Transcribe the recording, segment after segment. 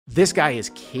This guy is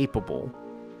capable.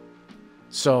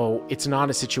 So it's not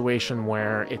a situation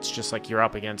where it's just like you're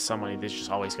up against somebody that's just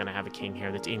always going to have a king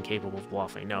here that's incapable of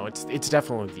bluffing. No, it's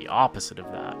definitely the opposite of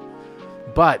that.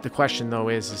 But the question though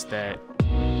is that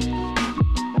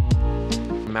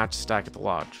match stack at the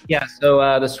lodge. Yeah,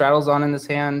 so the straddle's on in this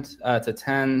hand. It's a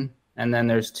 10, and then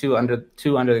there's two under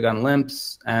the gun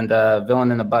limps and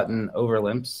villain and a button over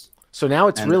limps. So now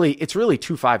it's really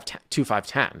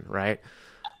 2-5-10, right?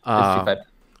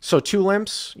 So 2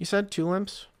 limps, you said 2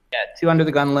 limps? Yeah, 2 under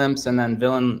the gun limps and then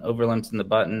villain over limps in the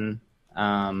button.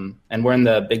 And we're in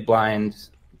the big blind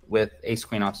with ace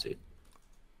queen offsuit.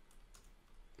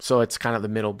 So it's kind of the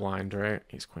middle blind, right?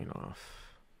 Ace queen off.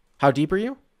 How deep are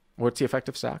you? What's the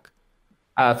effective stack?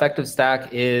 Effective stack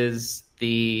is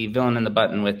the villain and the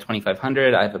button with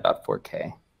 2,500. I have about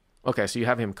 4K. Okay, so you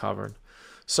have him covered.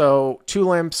 So 2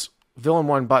 limps, villain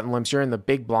 1, button limps. You're in the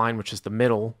big blind, which is the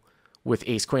middle with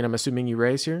ace queen. I'm assuming you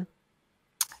raise here?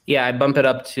 Yeah, I bump it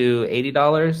up to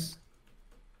 $80. I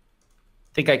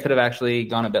think I could have actually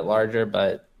gone a bit larger,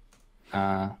 but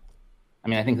I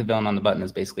mean, I think the villain on the button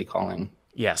is basically calling.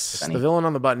 Yes, the villain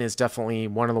on the button is definitely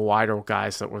one of the wider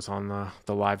guys that was on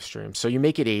the live stream. So you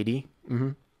make it 80. Mm-hmm.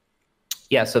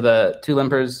 Yeah, so the 2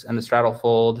 limpers and the straddle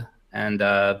fold, and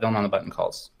villain on the button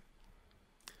calls.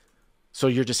 So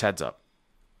you're just heads up.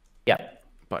 Yeah.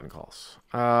 Button calls.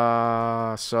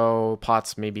 So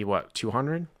pots maybe what,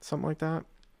 200, something like that?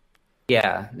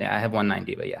 Yeah, I have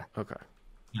 190, but yeah. Okay.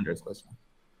 100 is close.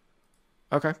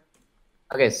 Okay.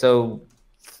 Okay, so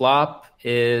flop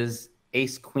is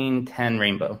ace queen 10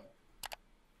 rainbow.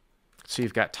 So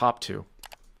you've got top 2.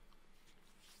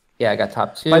 Yeah, I got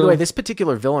top 2. By the way, this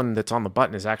particular villain that's on the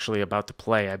button is actually about to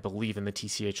play, I believe, in the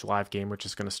TCH live game, which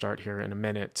is going to start here in a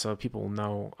minute, so people will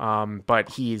know.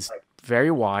 But he's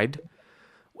very wide.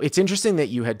 It's interesting that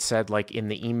you had said, like, in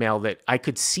the email that I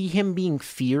could see him being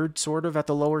feared sort of at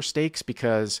the lower stakes,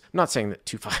 because I'm not saying that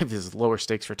 2-5 is lower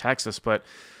stakes for Texas, but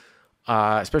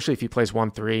especially if he plays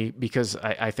 1-3, because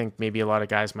I think maybe a lot of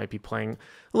guys might be playing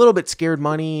a little bit scared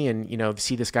money and, you know,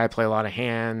 see this guy play a lot of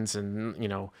hands and, you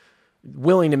know,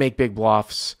 willing to make big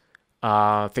bluffs,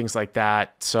 things like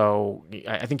that. So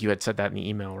I think you had said that in the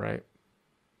email, right?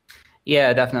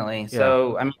 Yeah, definitely. Yeah.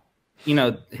 So, I mean, you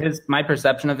know, my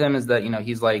perception of him is that, you know,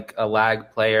 he's like a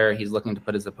lag player. He's looking to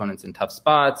put his opponents in tough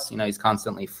spots. You know, he's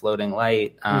constantly floating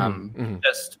light.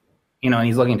 Just, you know, and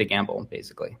he's looking to gamble,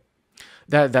 basically.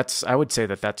 That's I would say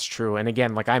that's true. And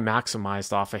again, like I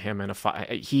maximized off of him, and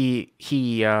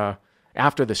he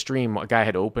after the stream, a guy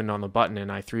had opened on the button,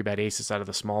 and I 3-bet aces out of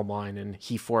the small blind, and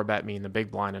he 4-bet me in the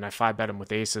big blind, and I 5-bet him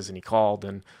with aces, and he called,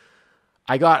 and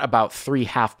I got about 3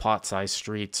 half pot size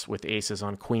streets with aces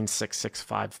on queen 6, 6,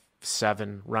 5,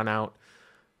 7 run out,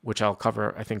 which I'll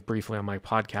cover I think briefly on my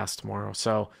podcast tomorrow.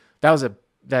 So that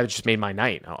just made my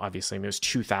night. Obviously, I mean, it was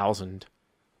 2,000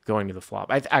 going to the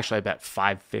flop. I bet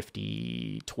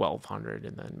 550, 1,200,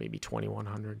 and then maybe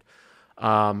 2,100.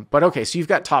 But okay, so you've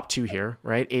got top 2 here,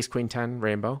 right? Ace, queen, 10,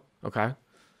 rainbow. Okay.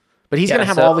 But he's going to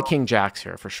have all the king jacks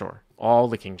here for sure. All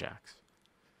the king jacks.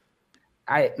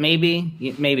 Maybe.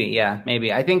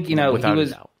 I think, you know, Without he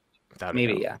was Without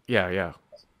maybe, yeah.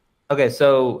 Okay,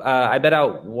 so I bet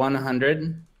out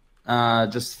 100,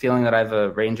 just feeling that I have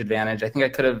a range advantage. I think I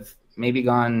could have maybe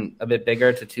gone a bit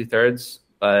bigger to 2/3,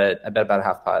 but I bet about a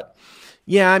half pot.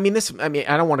 Yeah, I mean,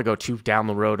 I don't want to go too down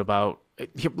the road about.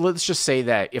 Let's just say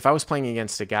that if I was playing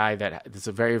against a guy that is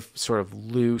a very sort of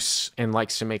loose and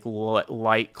likes to make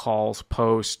light calls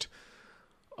post,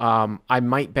 I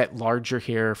might bet larger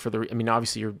here for the. I mean,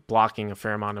 obviously you're blocking a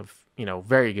fair amount of, you know,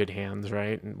 very good hands,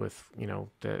 right? And with, you know,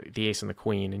 the ace and the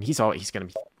queen, and he's going to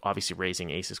be obviously raising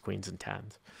aces, queens, and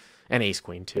 10s, and ace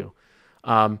queen too.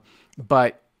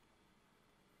 But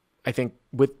I think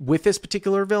with this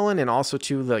particular villain, and also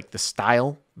too, like the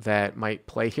style that might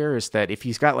play here, is that if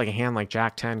he's got like a hand like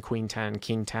Jack 10, Queen 10,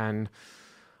 King 10,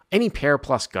 any pair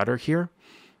plus gutter here,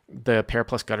 the pair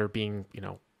plus gutter being, you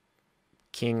know,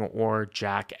 King or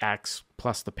Jack X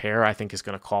plus the pair, I think is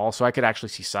going to call. So I could actually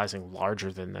see sizing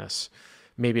larger than this,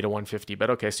 maybe to 150. But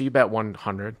okay, so you bet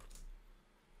 100.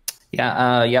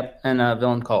 Yeah. Yep. And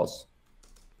villain calls.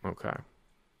 Okay.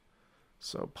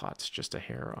 So pot's just a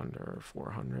hair under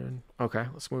 400. Okay,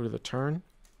 let's move to the turn.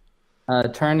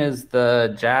 Turn is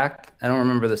the jack. I don't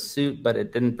remember the suit, but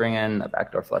it didn't bring in a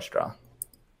backdoor flush draw.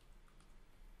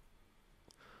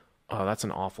 Oh, that's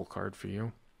an awful card for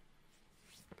you.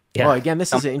 Yeah. Well, again,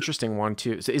 this is an interesting one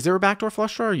too. So is there a backdoor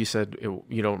flush draw? Or you said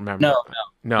you don't remember.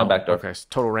 No backdoor. Okay, so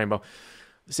total rainbow.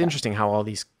 It's interesting how all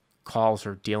these calls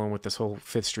are dealing with this whole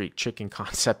Fifth Street chicken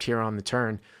concept here on the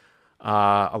turn.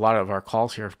 A lot of our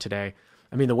calls here today.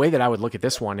 I mean, the way that I would look at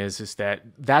this one is that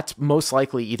that's most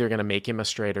likely either going to make him a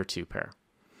straight or two pair.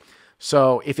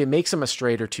 So if it makes him a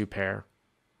straight or two pair,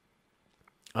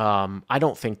 I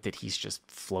don't think that he's just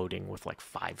floating with like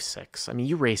 5-6. I mean,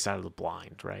 you race out of the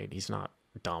blind, right? He's not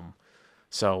dumb.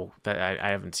 So that I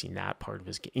haven't seen that part of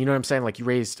his game. You know what I'm saying? Like you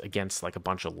raised against like a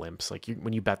bunch of limps. Like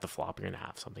when you bet the flop, you're gonna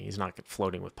have something. He's not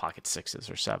floating with pocket 6s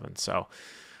or 7s. So,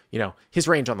 his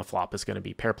range on the flop is going to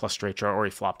be pair plus straight draw, or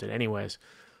he flopped it anyways.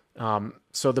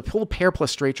 So the whole pair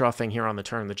plus straight draw thing here on the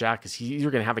turn, the jack, is he's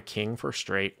either going to have a king for a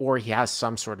straight, or he has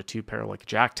some sort of two pair like a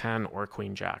jack 10 or a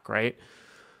queen jack, right?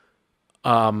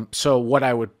 So what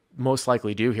I would most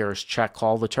likely do here is check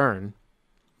call the turn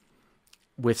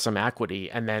with some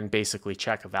equity, and then basically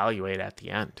check evaluate at the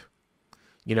end.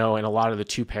 And a lot of the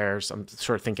two pairs, I'm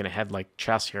sort of thinking ahead like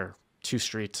chess here, 2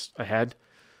 streets ahead.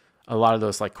 A lot of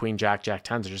those like queen jack, jack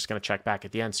 10s are just going to check back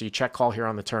at the end. So you check call here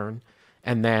on the turn,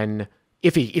 and then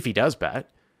if he does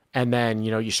bet, and then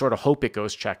you sort of hope it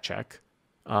goes check check,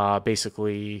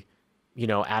 basically,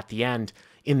 at the end.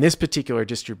 In this particular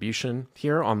distribution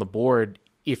here on the board,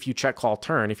 if you check call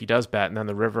turn, if he does bet, and then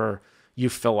the river you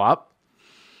fill up,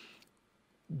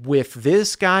 with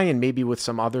this guy and maybe with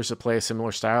some others that play a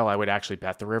similar style, I would actually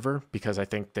bet the river, because I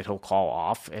think that he'll call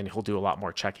off and he'll do a lot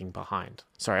more checking behind.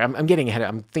 Sorry, I'm getting ahead.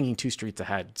 I'm thinking 2 streets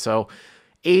ahead. So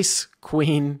ace,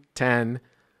 queen, 10,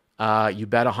 you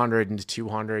bet 100 into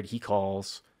 200. He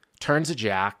calls, turns a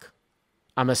jack.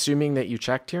 I'm assuming that you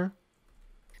checked here.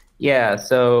 Yeah,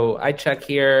 so I check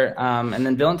here, and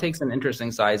then Dylan takes an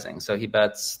interesting sizing. So he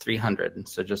bets 300.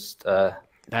 So just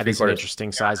that is an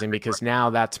interesting sizing, because now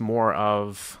that's more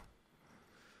of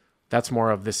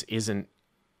this isn't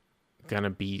gonna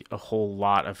be a whole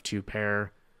lot of two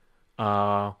pair.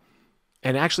 And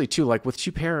actually too, like with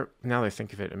two pair, now that I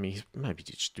think of it, I mean, he might be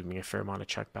just doing a fair amount of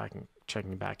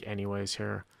checking back anyways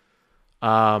here.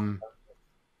 I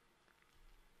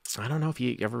don't know if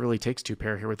he ever really takes two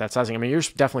pair here with that sizing. I mean, you're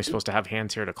definitely supposed to have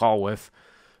hands here to call with.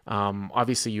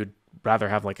 Obviously you'd rather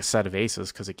have like a set of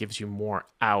aces because it gives you more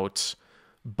outs,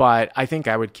 but I think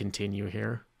I would continue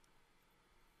here.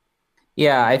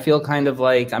 Yeah, I feel kind of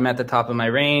like I'm at the top of my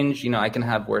range. I can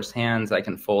have worse hands. I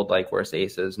can fold like worse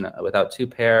aces without two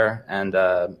pair. And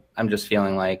I'm just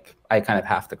feeling like I kind of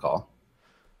have to call.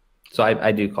 So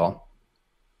I do call.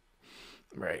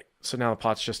 Right. So now the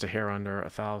pot's just a hair under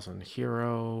 1,000.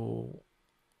 Hero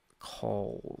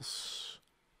calls.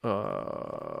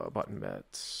 Button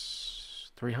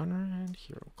bets 300.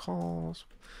 Hero calls.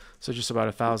 So just about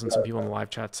 1,000. Some people in the live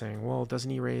chat saying, well,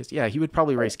 doesn't he raise? Yeah, he would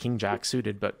probably raise king jack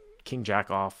suited, but king jack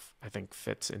off, I think,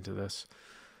 fits into this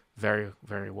very,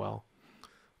 very well.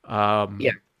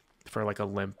 Yeah. For like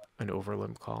an over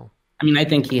limp call. I mean, I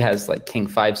think he has like king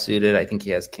 5 suited. I think he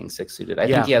has king 6 suited. I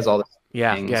think he has all the kings.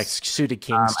 Yeah, suited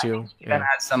kings too. He then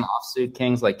has some offsuit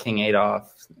kings like king 8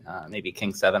 off, maybe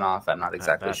king 7 off. I'm not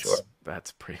exactly sure.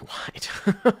 That's pretty wide.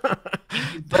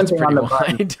 That's pretty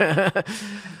wide.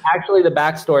 Actually, the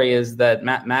backstory is that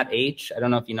Matt H, I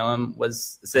don't know if you know him,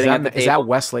 was sitting at the table. Is that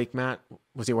Westlake Matt?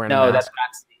 Was he wearing a mask? No, that's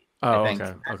Matt C. Oh, I think.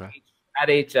 Okay. Matt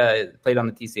H played on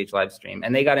the TCH live stream,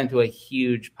 and they got into a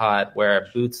huge pot where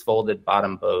Boots folded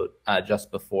bottom boat just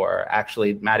before.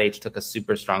 Actually, Matt H took a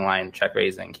super strong line, check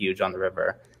raising huge on the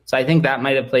river. So I think that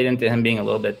might have played into him being a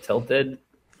little bit tilted.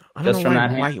 I don't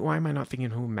know why am I not thinking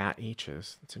who Matt H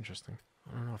is? That's interesting.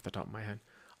 I don't know off the top of my head.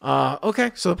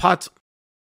 Okay, so the pot's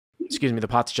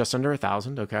just under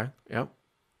 1,000. Okay, yep.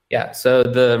 Yeah, so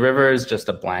the river is just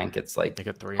a blank. It's like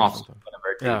a 3 off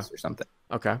whatever it is or something.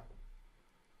 Okay.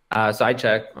 So I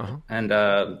check, and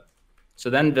so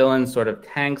then Villain sort of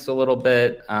tanks a little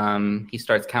bit. He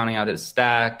starts counting out his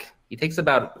stack. He takes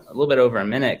about a little bit over a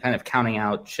minute, kind of counting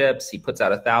out chips. He puts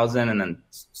out 1,000, and then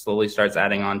slowly starts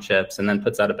adding on chips, and then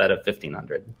puts out a bet of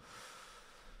 1,500.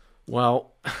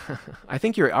 Well, I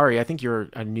think you're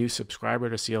a new subscriber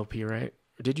to CLP, right?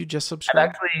 Or did you just subscribe?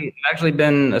 I've actually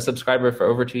been a subscriber for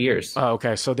over 2 years. Oh,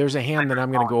 okay. So there's a hand that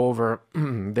I'm going to go over.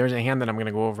 There's a hand that I'm going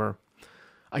to go over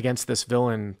against this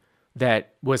villain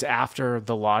that was after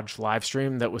the Lodge live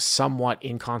stream that was somewhat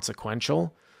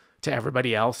inconsequential to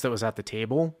everybody else that was at the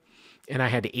table. And I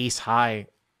had ace high,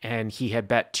 and he had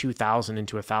bet 2,000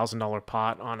 into $1,000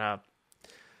 pot on I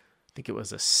think it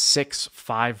was a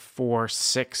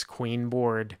 6-5-4-6 queen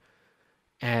board.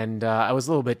 And I was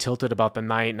a little bit tilted about the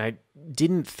night, and I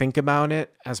didn't think about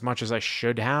it as much as I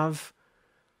should have.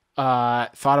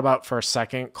 Thought about for a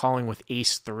second calling with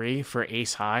ace 3 for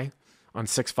ace high on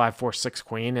 6-5-4-6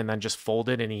 queen, and then just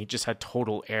folded, and he just had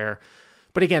total air.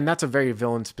 But again, that's a very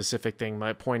villain specific thing.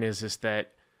 My point is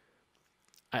that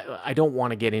I don't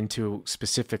want to get into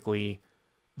specifically.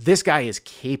 This guy is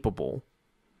capable,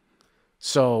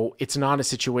 So it's not a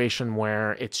situation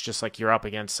where it's just like you're up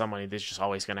against somebody that's just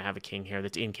always going to have a king here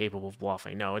that's incapable of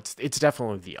bluffing. No, it's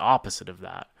definitely the opposite of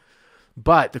that.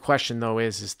 But the question though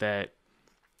is that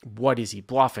what is he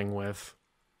bluffing with?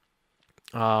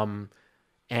 And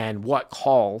what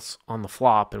calls on the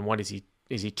flop, and what is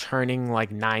he turning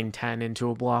like 9-10 into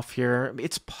a bluff here?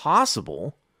 It's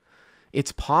possible.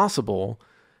 It's possible.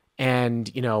 And,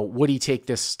 would he take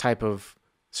this type of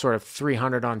sort of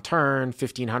 300 on turn,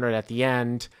 1500 at the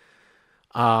end?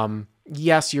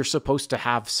 Yes, you're supposed to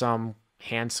have some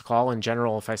hands to call. In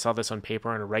general, if I saw this on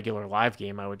paper in a regular live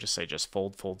game, I would just say just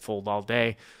fold, fold, fold all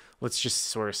day. Let's just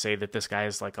sort of say that this guy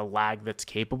is like a lag that's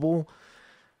capable.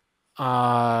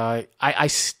 I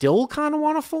still kind of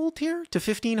want to fold here to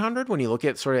 1500 when you look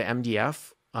at sort of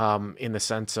MDF, in the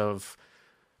sense of,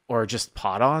 or just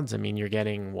pot odds. I mean, you're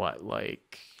getting what,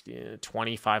 like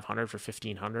 2,500 for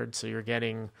 1500. So you're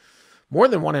getting more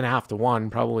than 1.5 to 1.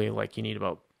 Probably like you need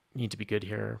to be good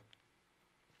here.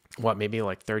 What, maybe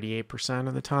like 38%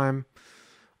 of the time.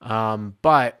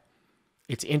 But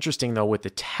it's interesting though, with the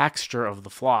texture of the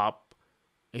flop,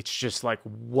 it's just like,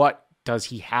 what does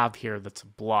he have here that's a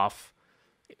bluff?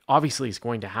 Obviously, he's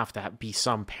going to have be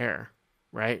some pair,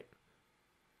 right?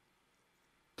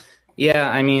 Yeah,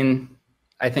 I mean,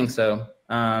 I think so.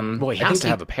 Well, he has to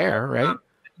have a pair, right?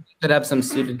 You could have some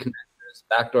suited connectors,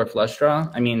 backdoor flush draw.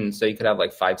 I mean, so you could have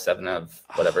like 5-7 of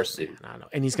whatever suit. I don't know.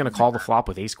 And he's going to call the flop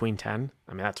with ace queen 10.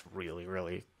 I mean, that's really,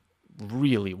 really,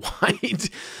 really wide.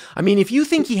 I mean, if you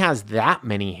think he has that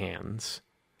many hands,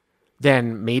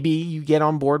 then maybe you get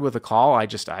on board with a call. I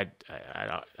don't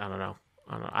know.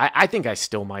 I think I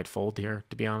still might fold here,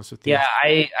 to be honest with you. Yeah,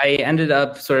 I ended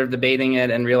up sort of debating it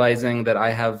and realizing that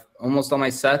I have almost all my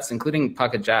sets, including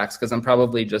pocket jacks, because I'm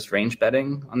probably just range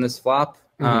betting on this flop.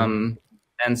 Mm-hmm.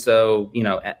 And so,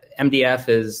 MDF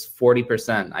is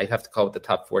 40%. I have to call it the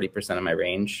top 40% of my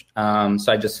range.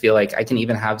 So I just feel like I can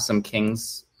even have some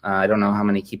kings. I don't know how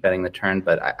many keep betting the turn,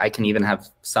 but I can even have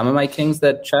some of my kings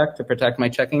that check to protect my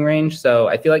checking range. So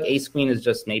I feel like ace queen is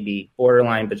just maybe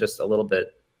borderline, but just a little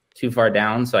bit too far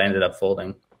down. So I ended up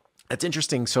folding. That's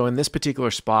interesting. So in this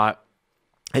particular spot,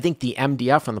 I think the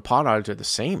MDF and the pot odds are the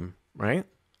same, right?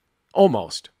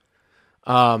 Almost.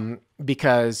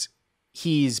 Because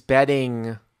he's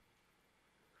betting,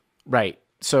 right.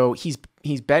 So he's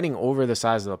betting over the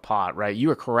size of the pot, right?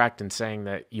 You are correct in saying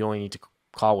that you only need to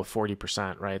call with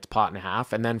 40%, right? It's pot and a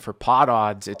half. And then for pot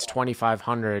odds, it's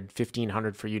 2,500,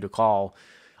 1,500 for you to call.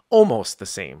 Almost the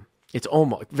same. It's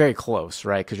almost very close,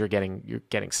 right? Because you're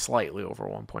getting slightly over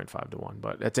 1.5 to 1,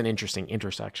 but that's an interesting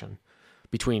intersection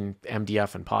between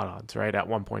MDF and pot odds, right? At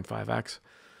 1.5x.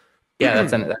 Yeah,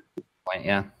 that's a point.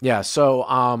 Yeah. Yeah.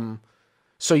 So,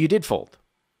 so you did fold.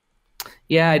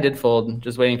 Yeah, I did fold.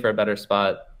 Just waiting for a better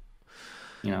spot.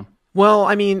 Well,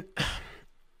 I mean,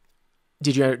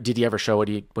 did he ever show what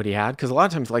he had? Because a lot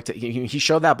of times, he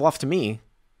showed that bluff to me.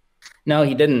 No,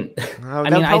 he didn't.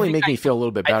 That'll probably make me feel a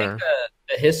little bit better. I think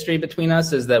the history between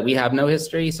us is that we have no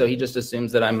history, so he just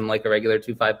assumes that I'm like a regular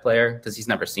 2-5 player because he's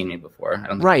never seen me before. I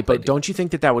don't think right, but don't you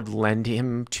think that would lend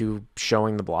him to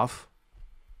showing the bluff?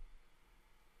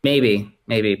 Maybe,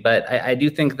 but I do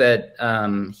think that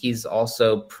he's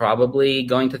also probably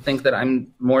going to think that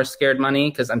I'm more scared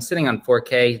money because I'm sitting on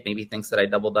 4K. Maybe he thinks that I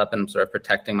doubled up and I'm sort of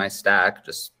protecting my stack,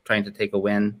 just trying to take a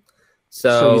win.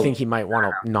 So you think he might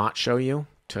want to not show you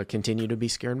to continue to be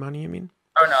scared money, you mean?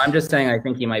 Oh, no, I'm just saying I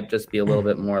think he might just be a little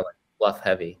bit more like bluff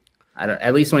heavy.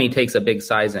 At least when he takes a big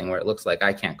sizing where it looks like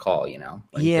I can't call,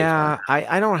 Yeah,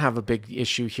 I don't have a big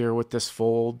issue here with this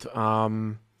fold.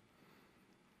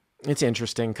 It's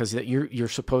interesting because you're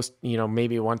supposed,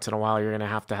 maybe once in a while you're going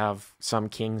to have some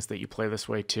kings that you play this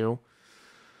way too,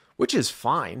 which is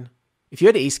fine. If you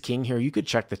had ace king here, you could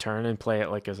check the turn and play it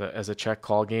like as a check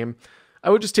call game. I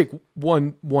would just take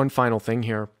one final thing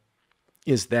here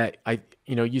is that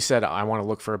you said I want to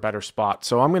look for a better spot.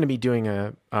 So I'm going to be doing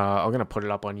I'm going to put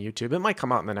it up on YouTube. It might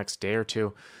come out in the next day or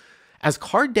two. As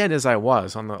card dead as I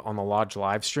was on the Lodge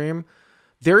live stream,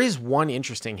 there is one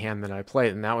interesting hand that I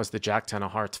played, and that was the Jack 10 of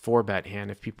Hearts 4-bet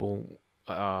hand. If people,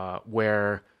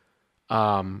 where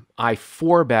I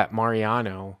 4-bet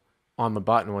Mariano on the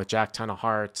button with Jack 10 of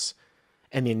Hearts,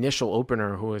 and the initial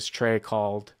opener, who was Trey,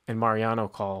 called, and Mariano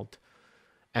called,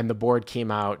 and the board came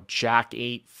out Jack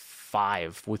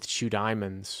 8-5 with 2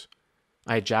 diamonds.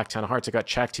 I had Jack 10 of Hearts. It got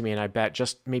checked to me, and I bet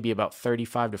just maybe about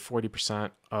 35 to 40%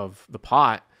 of the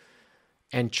pot.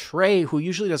 And Trey, who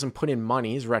usually doesn't put in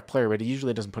money, he's a rec player, but he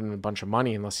usually doesn't put in a bunch of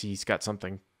money unless he's got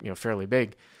something, fairly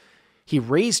big. He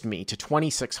raised me to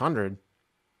 2,600,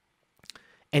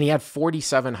 and he had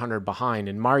 4,700 behind.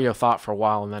 And Mario thought for a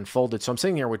while and then folded. So I'm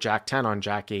sitting here with Jack 10 on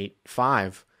Jack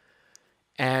 8-5,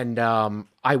 And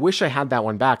I wish I had that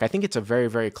one back. I think it's a very,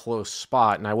 very close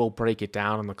spot, and I will break it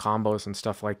down on the combos and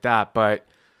stuff like that. But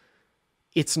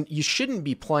you shouldn't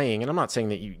be playing, and I'm not saying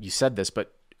that you said this,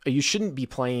 but you shouldn't be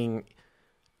playing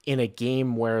in a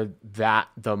game where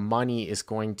the money is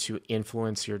going to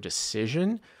influence your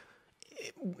decision.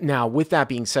 Now, with that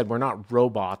being said, we're not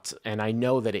robots, and I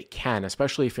know that it can,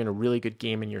 especially if you're in a really good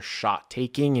game and you're shot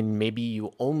taking, and maybe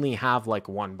you only have like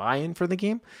one buy-in for the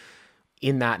game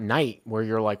in that night where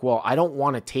you're like, well, I don't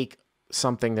want to take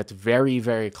something that's very,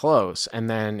 very close. And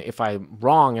then if I'm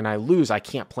wrong and I lose, I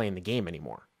can't play in the game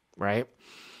anymore. Right.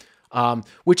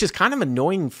 Which is kind of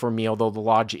annoying for me, although the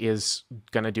Lodge is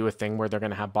going to do a thing where they're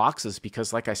going to have boxes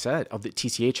because, like I said, the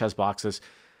TCH has boxes.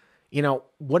 You know,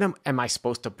 what am I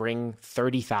supposed to bring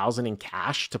 30,000 in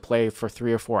cash to play for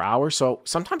 3 or 4 hours? So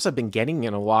sometimes I've been getting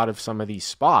in a lot of some of these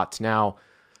spots. Now,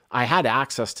 I had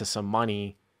access to some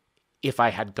money if I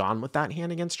had gone with that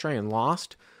hand against Trey and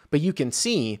lost. But you can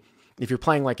see if you're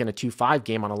playing like in a 2-5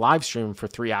 game on a live stream for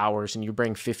 3 hours and you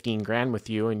bring 15 grand with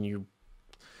you and you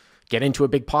get into a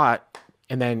big pot,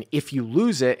 and then if you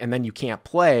lose it and then you can't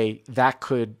play,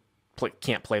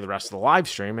 can't play the rest of the live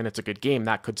stream, and it's a good game,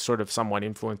 that could sort of somewhat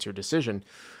influence your decision.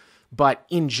 But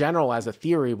in general, as a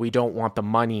theory, we don't want the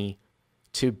money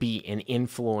to be an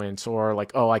influence or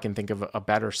like, oh, I can think of a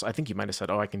better, I think you might have said,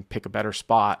 oh, I can pick a better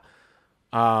spot.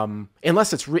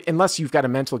 Unless you've got a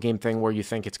mental game thing where you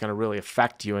think it's going to really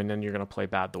affect you and then you're going to play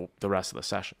bad the rest of the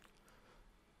session.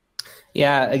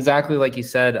 Yeah, exactly like you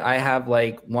said. I have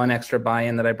like one extra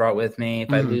buy-in that I brought with me.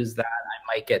 If I lose that,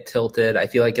 I might get tilted. I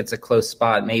feel like it's a close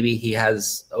spot. Maybe he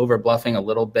has over bluffing a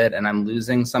little bit and I'm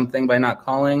losing something by not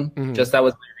calling. Just that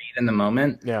was my read in the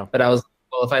moment. Yeah. But I was,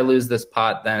 well, if I lose this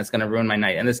pot, then it's going to ruin my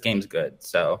night. And this game's good.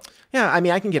 So yeah, I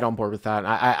mean, I can get on board with that.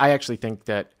 I actually think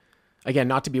that, again,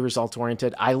 not to be results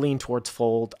oriented, I lean towards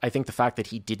fold. I think the fact that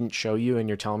he didn't show you and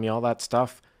you're telling me all that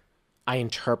stuff, I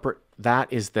interpret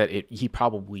that is that he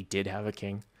probably did have a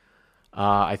king.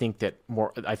 I think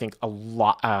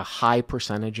a high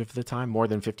percentage of the time, more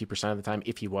than 50% of the time,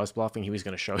 if he was bluffing, he was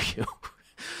going to show you.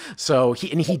 So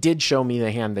he did show me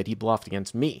the hand that he bluffed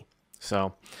against me.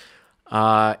 So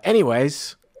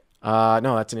anyways,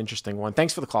 no, that's an interesting one.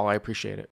 Thanks for the call. I appreciate it.